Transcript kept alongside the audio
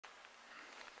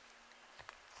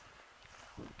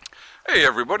Hey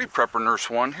everybody, Prepper Nurse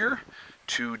 1 here.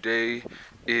 Today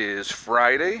is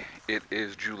Friday. It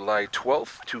is July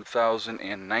 12th,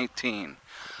 2019.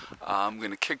 I'm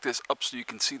going to kick this up so you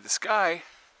can see the sky.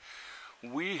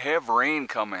 We have rain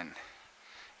coming.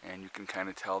 And you can kind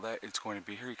of tell that it's going to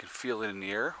be here. You can feel it in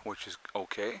the air, which is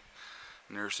okay.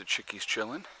 And there's the chickies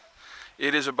chilling.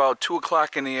 It is about 2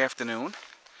 o'clock in the afternoon.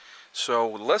 So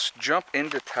let's jump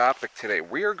into topic today.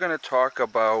 We are going to talk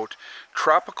about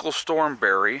Tropical Storm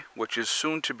Barry, which is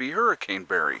soon to be Hurricane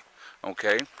Barry,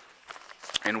 okay?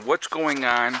 And what's going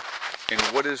on and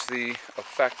what is the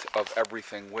effect of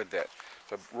everything with that.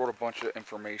 So I wrote a bunch of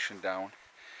information down,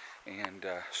 and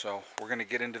so we're going to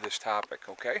get into this topic,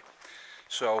 okay?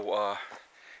 So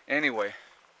anyway,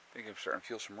 I think I'm starting to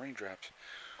feel some raindrops.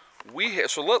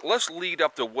 Let's lead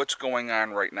up to what's going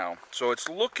on right now. So it's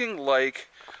looking like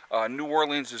New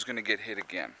Orleans is going to get hit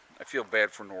again. I feel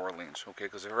bad for New Orleans, okay,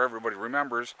 because if everybody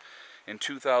remembers, in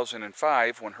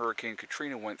 2005 when Hurricane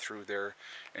Katrina went through there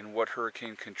and what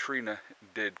Hurricane Katrina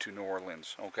did to New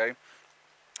Orleans, okay?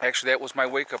 Actually, that was my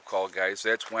wake-up call, guys.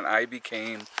 That's when I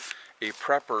became a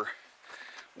prepper,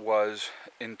 was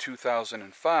in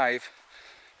 2005,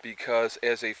 because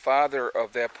as a father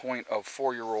of that point of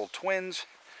 4-year-old twins,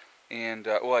 and,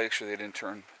 well, actually, they didn't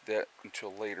turn that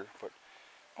until later, but,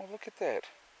 oh, look at that.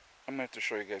 I'm going to have to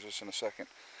show you guys this in a second.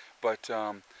 But,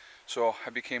 so I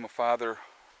became a father,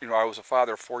 I was a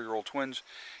father of 4-year-old twins,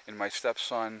 and my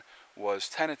stepson was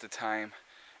 10 at the time,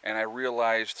 and I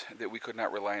realized that we could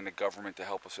not rely on the government to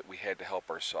help us, that we had to help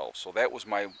ourselves. So that was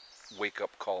my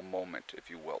wake-up call moment, if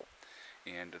you will.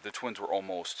 And the twins were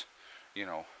almost,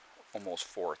 almost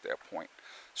 4 at that point.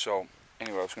 So,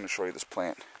 anyway, I was going to show you this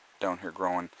plant down here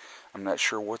growing. I'm not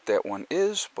sure what that one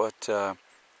is, but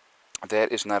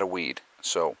that is not a weed.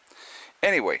 So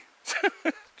anyway,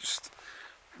 just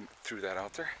threw that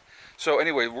out there. So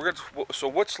anyway, so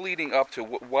what's leading up to,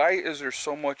 why is there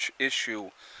so much issue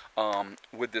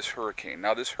with this hurricane?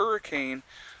 Now this hurricane,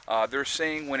 they're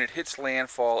saying when it hits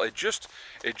landfall, it just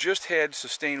had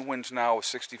sustained winds now of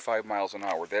 65 miles an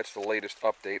hour. That's the latest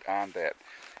update on that.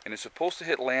 And it's supposed to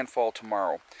hit landfall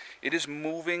tomorrow. It is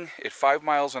moving at 5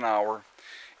 miles an hour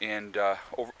and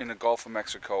over in the Gulf of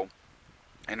Mexico.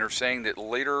 And they're saying that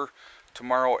later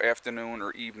tomorrow afternoon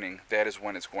or evening, that is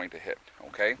when it's going to hit.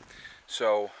 Okay,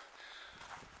 so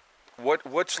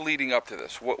what's leading up to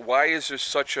this? Why is there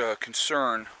such a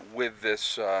concern with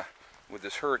this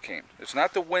hurricane? It's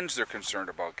not the winds they're concerned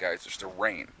about, guys. It's the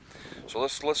rain. So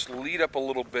let's lead up a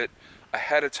little bit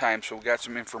ahead of time so we got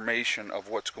some information of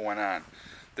what's going on.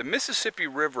 The Mississippi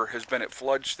River has been at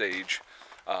flood stage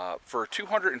for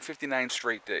 259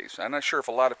 straight days. I'm not sure if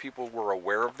a lot of people were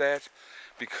aware of that,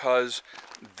 because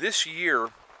this year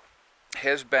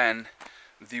has been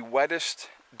the wettest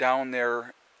down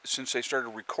there since they started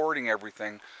recording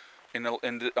everything in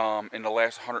the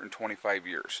last 125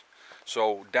 years.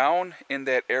 So down in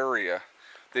that area,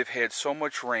 they've had so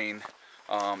much rain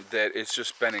that it's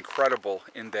just been incredible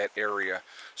in that area.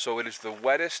 So it is the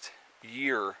wettest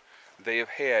year they have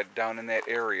had down in that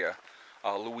area,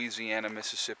 Louisiana,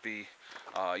 Mississippi,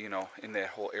 in that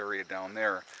whole area down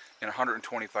there, in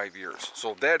 125 years.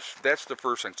 So that's the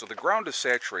first thing. So the ground is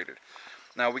saturated.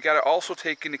 Now we got to also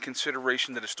take into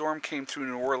consideration that a storm came through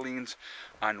New Orleans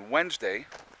on Wednesday,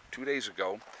 2 days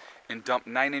ago, and dumped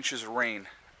 9 inches of rain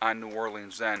on New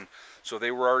Orleans then. So they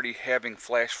were already having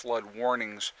flash flood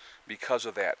warnings because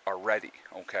of that already.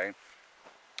 Okay,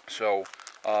 so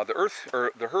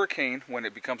the hurricane, when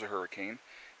it becomes a hurricane,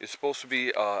 is supposed to be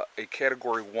a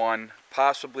Category 1,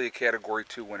 possibly a Category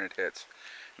 2 when it hits.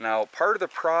 Now, part of the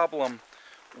problem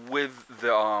with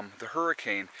the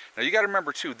hurricane, now you got to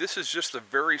remember too, this is just the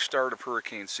very start of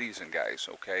hurricane season, guys.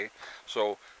 Okay,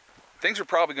 so things are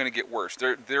probably going to get worse.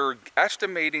 They're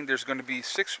estimating there's going to be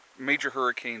 6 major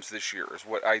hurricanes this year, is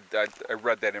what I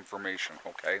read that information.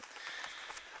 Okay.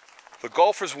 The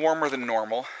Gulf is warmer than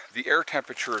normal. The air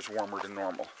temperature is warmer than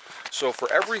normal. So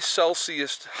for every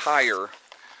Celsius higher,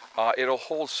 it'll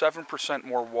hold 7%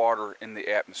 more water in the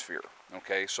atmosphere.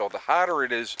 Okay, so the hotter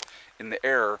it is in the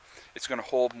air, it's going to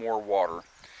hold more water.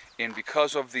 And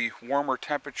because of the warmer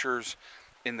temperatures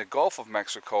in the Gulf of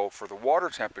Mexico for the water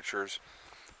temperatures,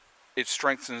 it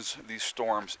strengthens these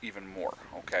storms even more.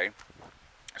 Okay,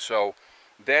 so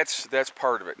that's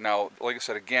part of it. Now, like I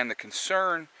said, again, the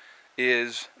concern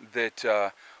is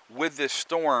that with this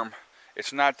storm,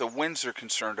 it's not the winds they're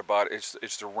concerned about,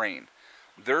 it's the rain.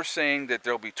 They're saying that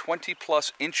there'll be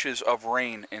 20+ inches of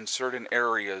rain in certain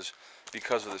areas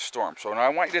because of the storm. So now I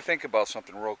want you to think about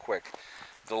something real quick.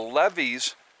 The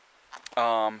levees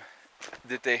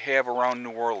that they have around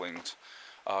New Orleans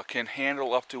can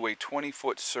handle up to a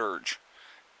 20-foot surge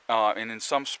and in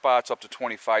some spots up to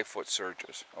 25-foot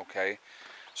surges, okay?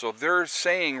 So they're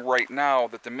saying right now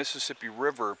that the Mississippi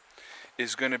River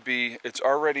is going to be, it's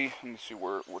already, let me see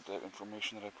what that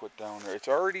information that I put down there, it's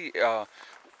already,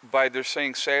 they're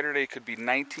saying Saturday could be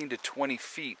 19 to 20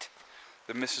 feet,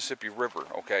 the Mississippi River,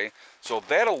 okay? So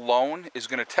that alone is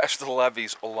going to test the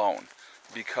levees alone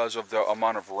because of the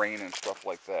amount of rain and stuff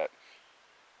like that.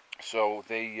 So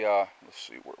they, let's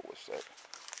see, where was that?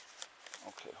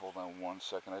 Okay, hold on one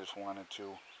second. I just wanted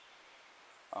to,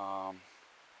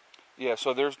 yeah,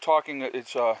 so they're talking,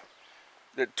 it's,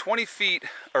 that 20 feet,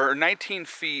 or 19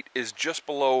 feet is just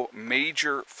below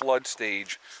major flood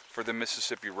stage for the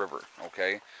Mississippi River,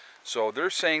 okay? So they're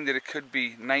saying that it could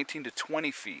be 19 to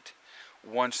 20 feet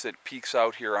once it peaks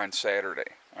out here on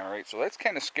Saturday, all right? So that's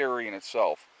kind of scary in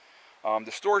itself.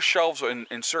 The store shelves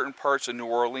in certain parts of New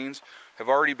Orleans have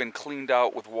already been cleaned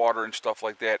out with water and stuff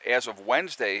like that as of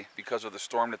Wednesday because of the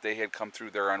storm that they had come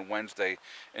through there on Wednesday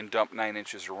and dumped 9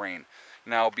 inches of rain.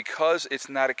 Now, because it's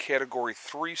not a Category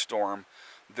 3 storm,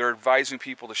 they're advising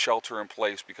people to shelter in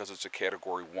place because it's a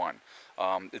Category 1.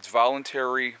 It's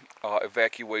voluntary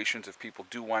evacuations. If people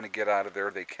do want to get out of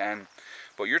there, they can.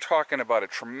 But you're talking about a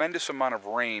tremendous amount of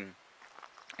rain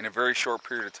in a very short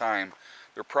period of time.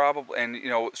 They're probably, and you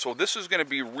know, so this is going to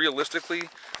be realistically,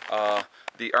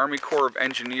 the Army Corps of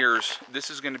Engineers,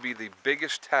 this is going to be the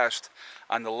biggest test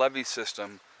on the levee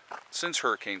system since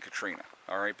Hurricane Katrina,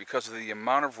 all right, because of the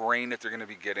amount of rain that they're going to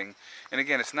be getting. And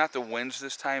again, it's not the winds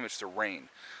this time, it's the rain.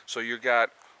 So you got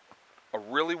a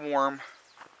really warm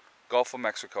Gulf of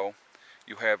Mexico,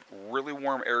 you have really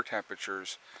warm air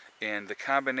temperatures, and the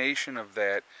combination of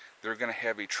that, they're going to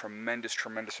have a tremendous,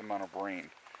 tremendous amount of rain.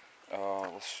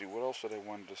 Let's see, what else did I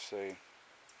want to say?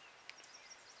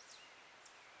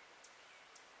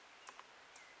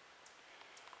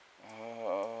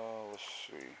 Let's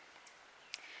see.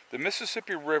 The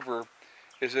Mississippi River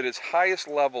is at its highest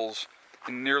levels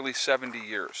in nearly 70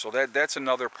 years. So that's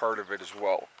another part of it as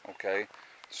well, okay?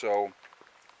 So,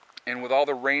 and with all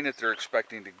the rain that they're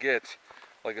expecting to get,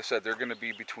 like I said, they're going to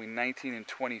be between 19 and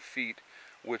 20 feet,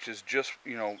 which is just,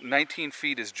 you know, 19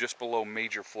 feet is just below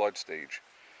major flood stage.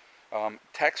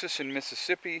 Texas and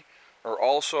Mississippi are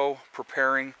also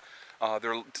preparing.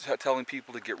 They're telling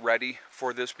people to get ready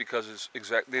for this because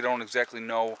they don't exactly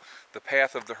know the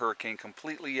path of the hurricane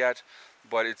completely yet,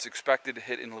 but it's expected to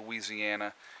hit in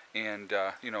Louisiana. And,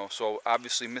 you know, so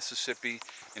obviously Mississippi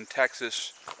and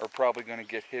Texas are probably going to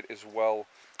get hit as well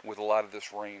with a lot of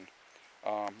this rain.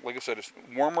 Like I said, it's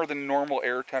warmer than normal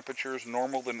air temperatures,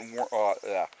 warmer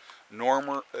than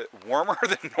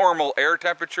normal air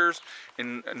temperatures,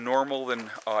 and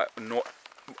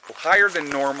higher than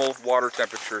normal water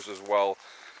temperatures as well.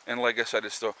 And like I said,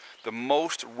 it's the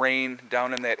most rain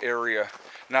down in that area,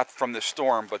 not from the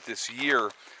storm, but this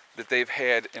year that they've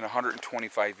had in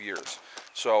 125 years.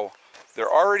 So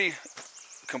they're already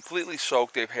completely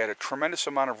soaked. They've had a tremendous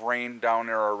amount of rain down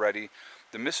there already.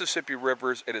 The Mississippi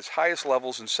River's at its highest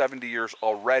levels in 70 years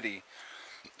already.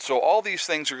 So all these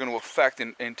things are going to affect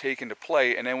and take into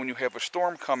play. And then when you have a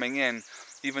storm coming in,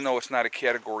 even though it's not a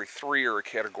Category 3 or a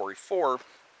Category 4,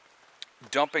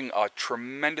 dumping a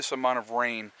tremendous amount of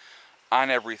rain on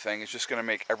everything is just going to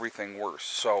make everything worse.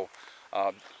 So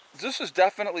this is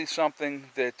definitely something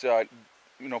that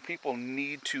you know, people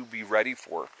need to be ready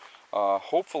for.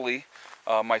 Hopefully,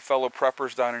 my fellow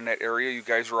preppers down in that area, you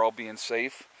guys are all being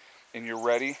safe and you're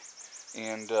ready.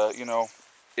 And you know,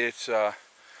 it's a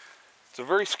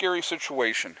very scary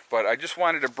situation, but I just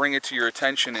wanted to bring it to your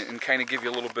attention and kind of give you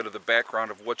a little bit of the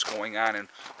background of what's going on and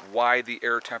why the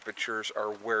air temperatures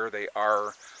are where they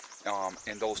are,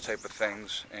 and those type of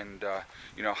things, and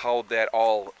you know, how that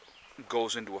all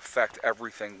goes into effect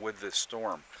everything with this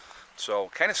storm. So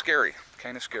kind of scary,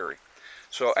 kind of scary.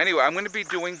 So anyway, I'm going to be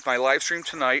doing my live stream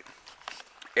tonight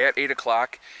at 8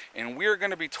 o'clock, and we are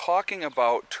going to be talking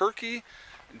about Turkey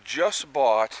just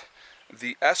bought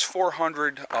the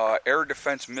S-400 air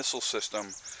defense missile system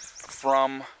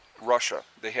from Russia.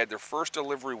 They had their first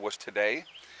delivery was today,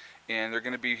 and they're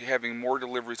going to be having more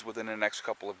deliveries within the next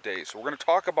couple of days. So we're going to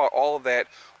talk about all of that,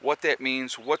 what that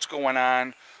means, what's going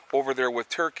on over there with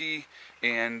Turkey,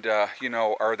 and you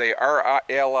know, are they our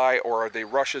ally or are they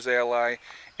Russia's ally?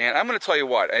 And I'm going to tell you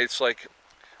what, it's like,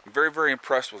 I'm very, very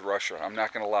impressed with Russia, I'm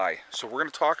not going to lie. So we're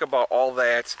going to talk about all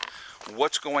that,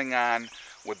 what's going on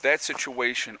with that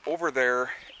situation over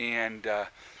there, and a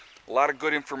lot of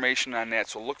good information on that.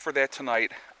 So look for that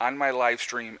tonight on my live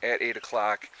stream at 8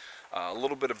 o'clock. A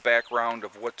little bit of background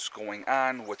of what's going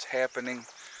on, what's happening.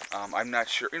 I'm not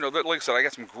sure, you know, like I said, I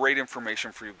got some great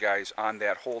information for you guys on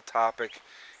that whole topic,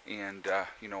 and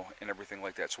you know, and everything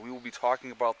like that. So we will be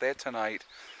talking about that tonight.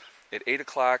 at 8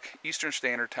 o'clock Eastern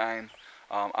Standard Time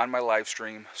on my live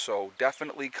stream. So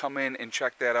definitely come in and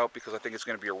check that out, because I think it's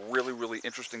going to be a really, really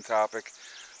interesting topic.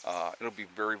 It'll be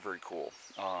very, very cool.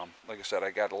 Like I said,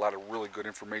 I got a lot of really good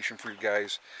information for you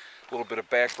guys. A little bit of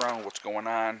background, what's going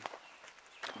on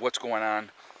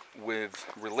with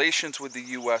relations with the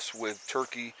U.S. with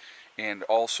Turkey, and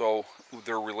also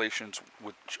their relations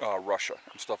with Russia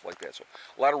and stuff like that. So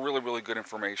a lot of really, really good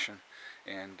information,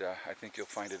 and I think you'll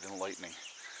find it enlightening.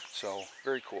 So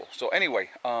very cool. So anyway,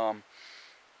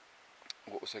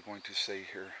 what was I going to say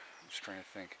here? I'm just trying to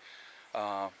think.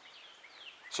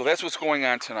 So that's what's going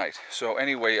on tonight. So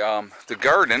anyway, the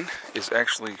garden is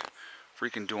actually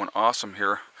freaking doing awesome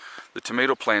here. The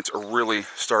tomato plants are really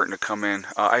starting to come in.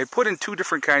 I put in 2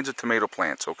 different kinds of tomato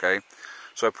plants, okay?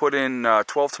 So I put in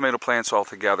 12 tomato plants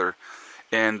altogether.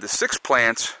 And the 6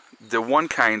 plants, the one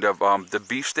kind of, the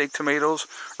beefsteak tomatoes,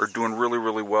 are doing really,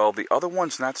 really well. The other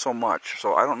ones, not so much.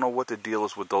 So I don't know what the deal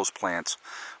is with those plants.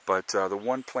 But the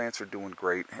one plants are doing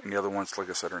great, and the other ones, like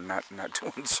I said, are not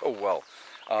doing so well.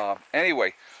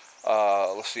 Anyway,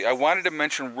 let's see. I wanted to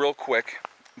mention real quick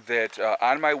that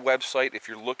on my website, if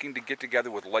you're looking to get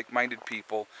together with like-minded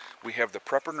people, we have the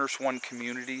Prepper Nurse 1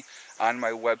 community on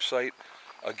my website.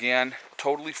 Again,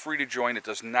 totally free to join. It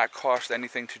does not cost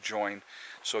anything to join.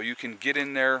 So you can get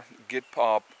in there, get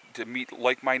to meet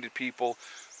like-minded people.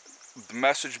 The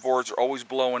message boards are always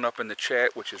blowing up in the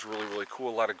chat, which is really, really cool.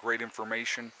 A lot of great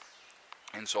information.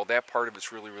 And so that part of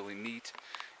it's really, really neat.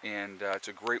 And it's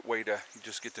a great way to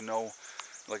just get to know,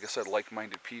 like I said,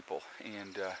 like-minded people.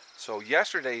 And so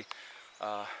yesterday,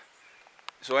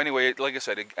 so anyway, like I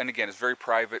said, and again, it's very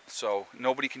private, so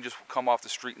nobody can just come off the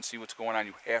street and see what's going on.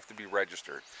 You have to be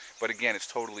registered. But again, it's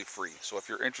totally free. So if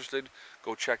you're interested,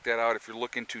 go check that out. If you're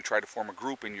looking to try to form a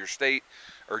group in your state,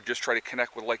 or just try to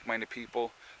connect with like-minded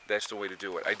people, that's the way to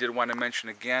do it. I did want to mention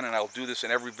again, and I'll do this in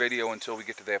every video until we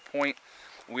get to that point,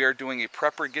 we are doing a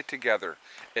prepper get-together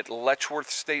at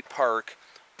Letchworth State Park,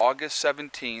 August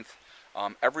 17th.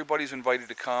 Everybody's invited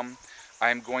to come.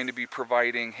 I'm going to be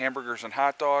providing hamburgers and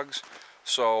hot dogs.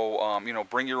 So, you know,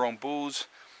 bring your own booze.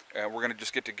 We're going to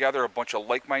just get together, a bunch of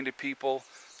like-minded people,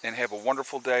 and have a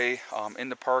wonderful day in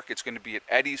the park. It's going to be at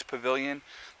Eddie's Pavilion.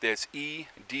 That's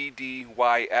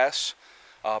EDDYS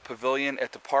Pavilion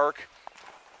at the park.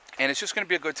 And it's just going to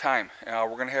be a good time. We're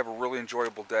going to have a really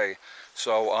enjoyable day.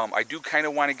 So I do kind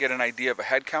of want to get an idea of a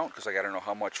head count, because I got to know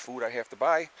how much food I have to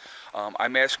buy.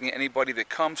 I'm asking anybody that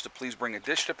comes to please bring a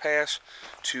dish to pass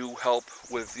to help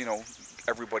with, you know,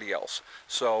 everybody else.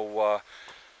 So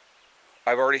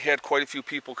I've already had quite a few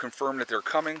people confirm that they're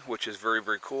coming, which is very,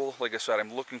 very cool. Like I said,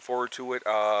 I'm looking forward to it.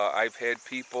 I've had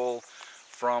people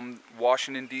from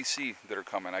Washington, D.C. that are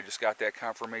coming. I just got that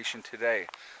confirmation today.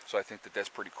 So I think that that's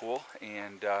pretty cool.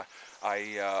 And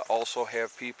I also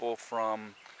have people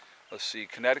from, let's see,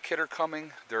 Connecticut are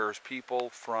coming. There's people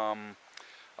from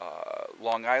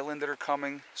Long Island that are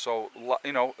coming. So,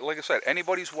 you know, like I said,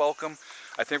 anybody's welcome.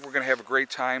 I think we're going to have a great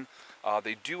time.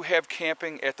 They do have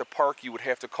camping at the park. You would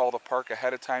have to call the park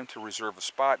ahead of time to reserve a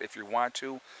spot if you want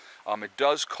to. It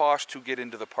does cost to get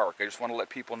into the park. I just want to let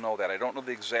people know that. I don't know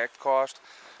the exact cost,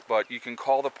 but you can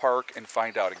call the park and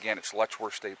find out. Again, it's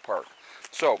Letchworth State Park.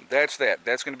 So that's that.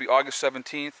 That's going to be August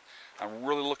 17th. I'm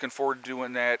really looking forward to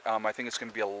doing that. I think it's going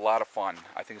to be a lot of fun.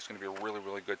 I think it's going to be a really,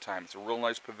 really good time. It's a real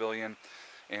nice pavilion.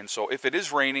 And so if it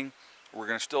is raining, we're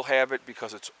going to still have it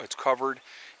because it's covered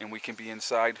and we can be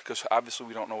inside, because obviously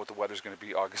we don't know what the weather's going to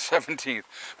be August 17th.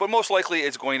 But most likely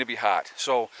it's going to be hot.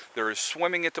 So there is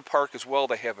swimming at the park as well.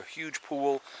 They have a huge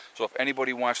pool. So if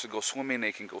anybody wants to go swimming,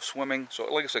 they can go swimming. So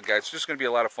like I said, guys, it's just going to be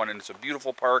a lot of fun, and it's a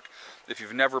beautiful park. If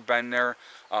you've never been there,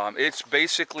 it's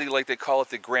basically like they call it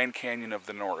the Grand Canyon of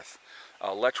the North.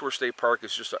 Letchworth State Park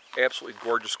is just an absolutely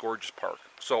gorgeous, gorgeous park.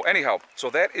 So anyhow, so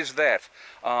that is that.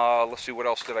 Let's see, what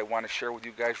else did I want to share with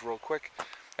you guys real quick.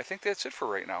 I think that's it for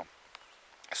right now.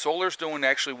 Solar's doing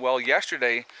actually well.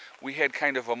 Yesterday, we had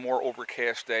kind of a more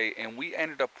overcast day, and we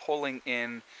ended up pulling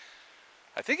in,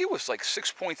 I think it was like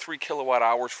 6.3 kilowatt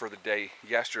hours for the day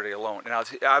yesterday alone. And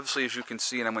obviously, as you can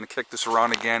see, and I'm going to kick this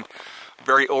around again,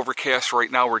 very overcast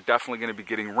right now. We're definitely going to be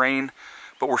getting rain,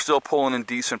 but we're still pulling in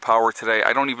decent power today.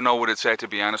 I don't even know what it's at, to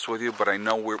be honest with you, but I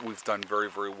know we've done very,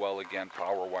 very well again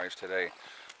power-wise today.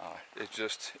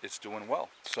 It's doing well.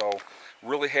 So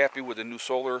really happy with the new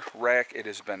solar rack. It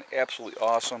has been absolutely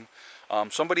awesome.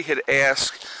 Somebody had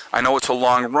asked, I know it's a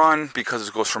long run because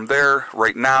it goes from there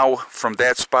right now, from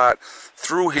that spot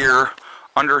through here,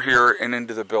 under here, and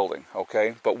into the building,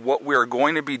 okay? But what we're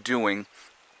going to be doing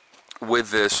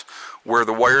with this, where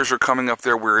the wires are coming up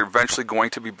there, we're eventually going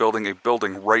to be building a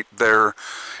building right there.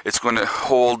 It's going to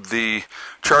hold the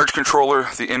charge controller,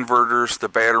 the inverters, the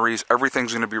batteries,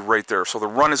 everything's going to be right there. So the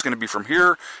run is going to be from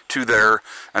here to there,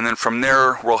 and then from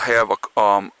there we'll have,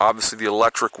 obviously the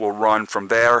electric will run from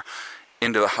there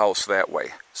into the house that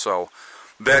way. So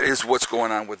that is what's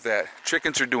going on with that.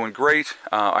 Chickens are doing great.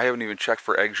 I haven't even checked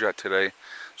for eggs yet today,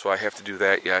 so I have to do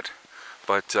that yet.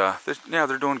 But yeah,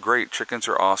 they're doing great. Chickens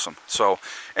are awesome. So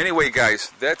anyway,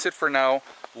 guys, that's it for now.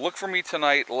 Look for me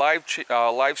tonight, live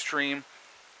stream,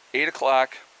 8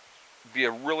 o'clock. Be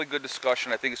a really good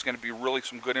discussion. I think it's going to be really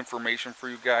some good information for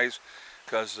you guys,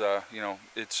 because you know,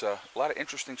 it's a lot of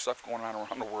interesting stuff going on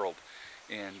around the world,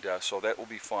 and so that will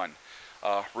be fun.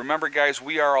 Remember, guys,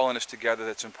 we are all in this together.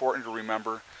 That's important to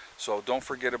remember. So don't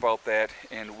forget about that,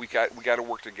 and we got to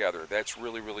work together. That's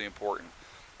really, really important.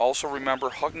 Also remember,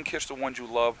 hug and kiss the ones you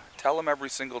love. Tell them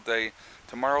every single day.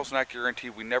 Tomorrow's not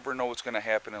guaranteed. We never know what's going to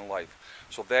happen in life.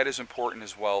 So that is important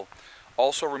as well.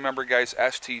 Also remember, guys,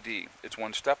 STD. It's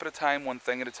one step at a time, one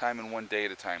thing at a time, and one day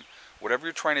at a time. Whatever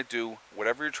you're trying to do,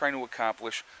 whatever you're trying to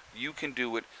accomplish, you can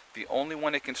do it. The only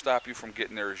one that can stop you from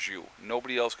getting there is you.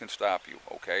 Nobody else can stop you,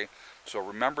 okay? So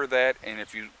remember that, and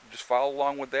if you just follow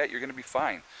along with that, you're going to be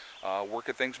fine. Work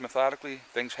at things methodically,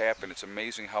 things happen. It's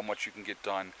amazing how much you can get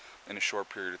done in a short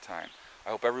period of time. I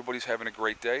hope everybody's having a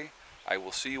great day. I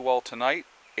will see you all tonight,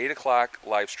 8 o'clock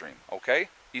live stream, okay?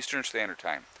 Eastern Standard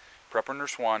Time. Prepper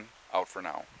Nurse 1, out for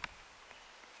now.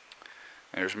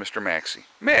 There's Mr. Maxie.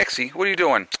 Maxie, what are you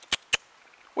doing?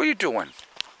 What are you doing?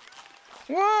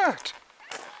 What?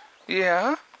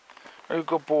 Yeah? Are you a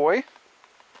good boy?